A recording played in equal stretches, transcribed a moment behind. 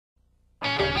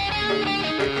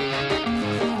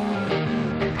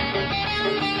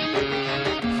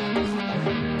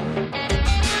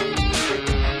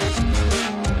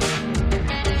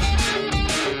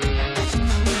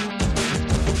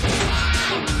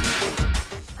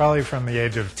Probably from the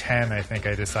age of 10, I think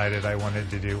I decided I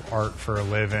wanted to do art for a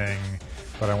living,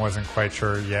 but I wasn't quite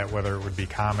sure yet whether it would be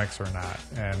comics or not.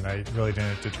 And I really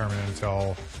didn't determine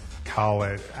until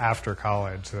college, after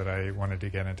college, that I wanted to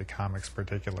get into comics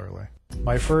particularly.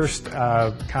 My first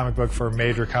comic book for a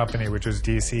major company, which was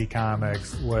DC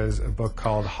Comics, was a book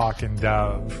called Hawk and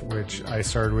Dove, which I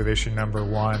started with issue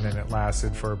 #1, and it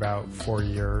lasted for about 4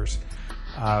 years.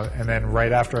 And then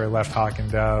right after I left Hawk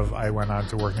and Dove, I went on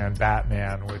to working on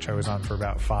Batman, which I was on for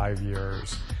about 5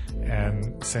 years.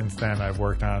 And since then, I've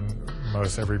worked on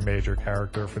most every major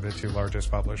character for the 2 largest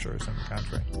publishers in the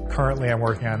country. Currently, I'm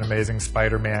working on Amazing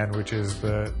Spider-Man, which is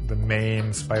the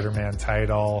main Spider-Man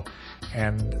title.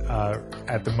 And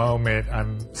at the moment,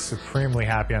 I'm supremely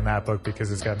happy on that book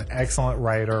because it's got an excellent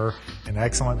writer, an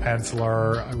excellent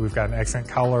penciler. We've got an excellent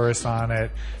colorist on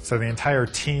it. So the entire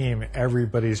team,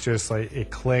 everybody's just like,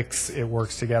 it clicks, it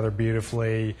works together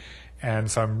beautifully.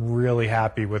 And so I'm really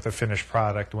happy with the finished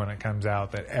product when it comes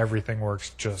out, that everything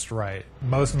works just right.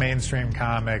 Most mainstream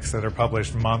comics that are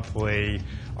published monthly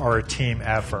are a team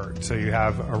effort. So you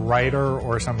have a writer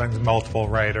or sometimes multiple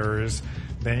writers.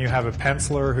 Then you have a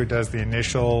penciler who does the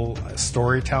initial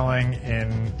storytelling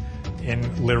in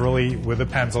literally with a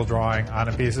pencil drawing on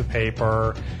a piece of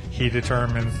paper. He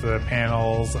determines the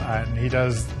panels and he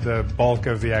does the bulk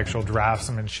of the actual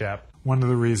draftsmanship. One of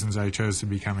the reasons I chose to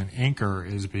become an inker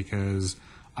is because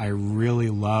I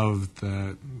really loved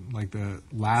the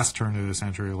last turn of the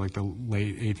century, like the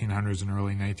late 1800s and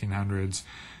early 1900s.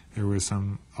 There was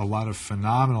a lot of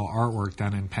phenomenal artwork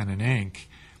done in pen and ink.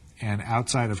 And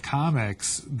outside of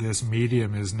comics, this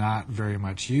medium is not very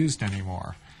much used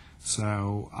anymore.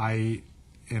 So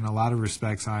in a lot of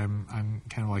respects, I'm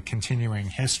kind of like continuing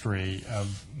history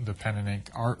of the pen and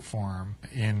ink art form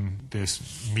in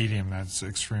this medium that's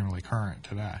extremely current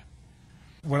today.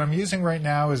 What I'm using right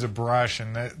now is a brush,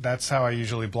 and that's how I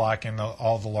usually block in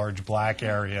all the large black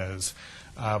areas.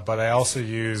 But I also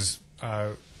use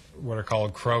what are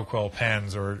called crow quill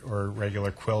pens or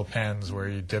regular quill pens where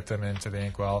you dip them into the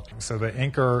inkwell. So the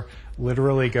inker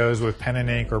literally goes with pen and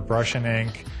ink or brush and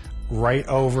ink right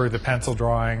over the pencil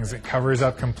drawings. It covers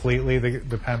up completely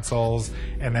the pencils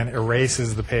and then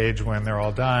erases the page when they're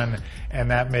all done, and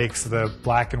that makes the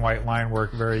black and white line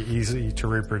work very easy to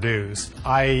reproduce.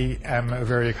 I am a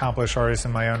very accomplished artist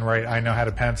in my own right. I know how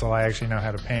to pencil. I actually know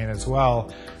how to paint as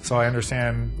well, so I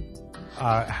understand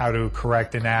how to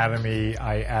correct anatomy.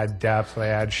 I add depth, I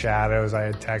add shadows, I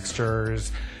add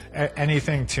textures,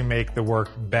 anything to make the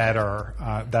work better.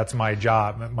 That's my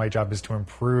job. My job is to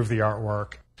improve the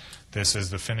artwork. This is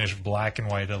the finished black and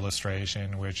white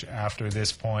illustration, which after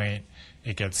this point,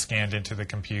 it gets scanned into the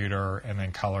computer and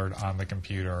then colored on the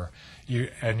computer.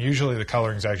 And usually the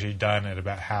coloring is actually done at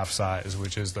about half size,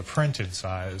 which is the printed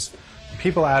size.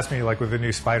 People ask me, like with the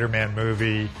new Spider-Man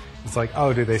movie, it's like,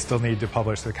 oh, do they still need to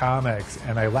publish the comics?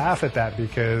 And I laugh at that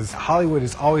because Hollywood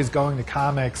is always going to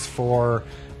comics for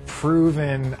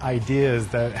proven ideas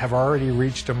that have already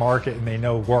reached a market and they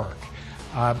know work.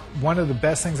 One of the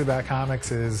best things about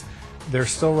comics is they're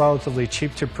still relatively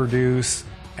cheap to produce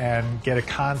and get a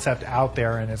concept out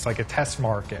there, and it's like a test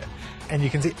market. And you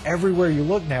can see everywhere you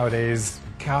look nowadays,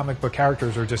 comic book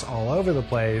characters are just all over the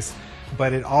place,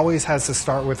 but it always has to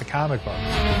start with the comic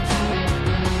book.